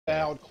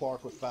fouled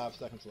Clark with 5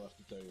 seconds left.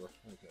 It's over.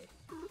 Okay.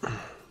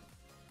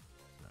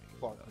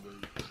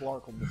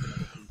 Clark will miss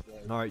another free throw.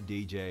 All right,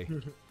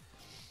 DJ.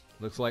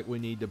 Looks like we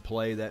need to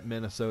play that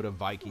Minnesota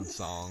Viking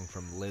song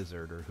from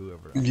Lizard or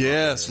whoever.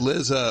 Yes,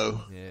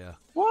 Lizzo. Yeah.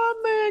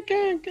 One man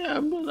can't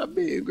come to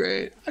be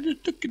great. I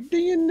just took a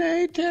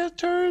DNA test.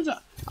 Turns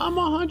out I'm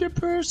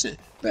 100%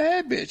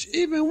 bad bitch.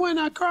 Even when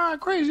I cry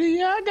crazy,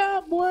 yeah, I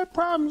got boy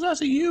problems. That's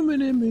a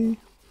human in me.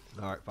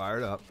 All right, fire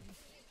it up.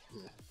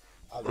 Yeah.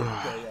 I was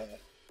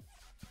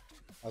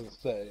gonna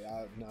say,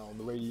 now on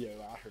the radio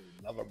I heard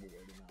Loverboy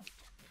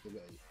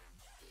tonight.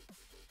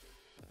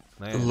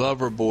 Man,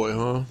 Lover boy,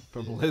 huh?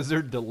 from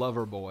Lizard to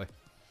Loverboy.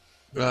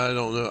 I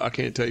don't know. I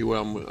can't tell you what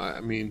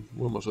I mean,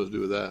 what am I supposed to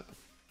do with that?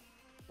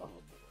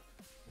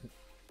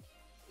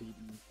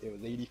 It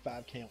was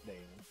 85 countdown.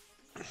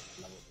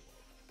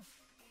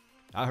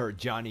 I heard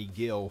Johnny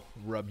Gill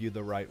rub you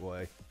the right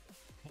way.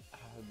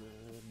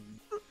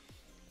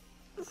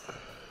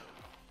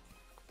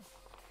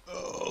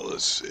 Oh,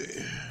 let's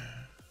see.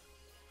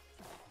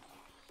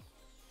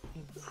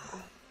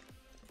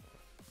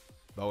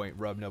 Bo ain't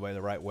rubbed nobody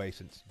the right way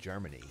since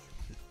Germany.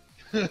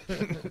 That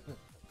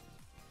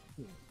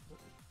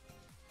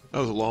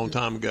was a long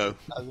time ago.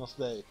 I was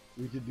gonna say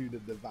we could do the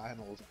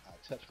vinyls. I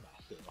touch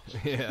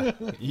myself. Yeah.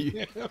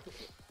 You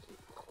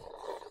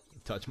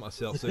touch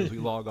myself as soon as we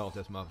log off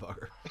this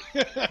motherfucker.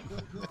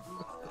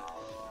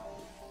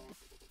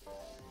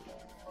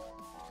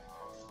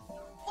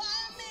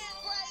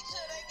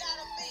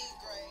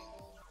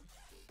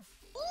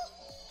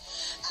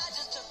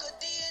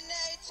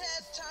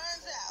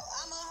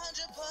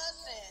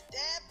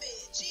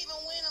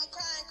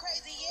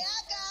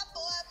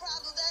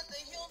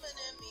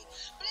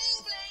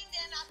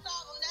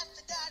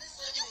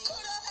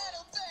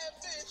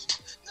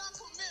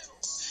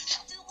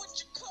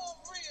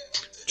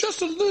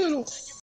 Just a little.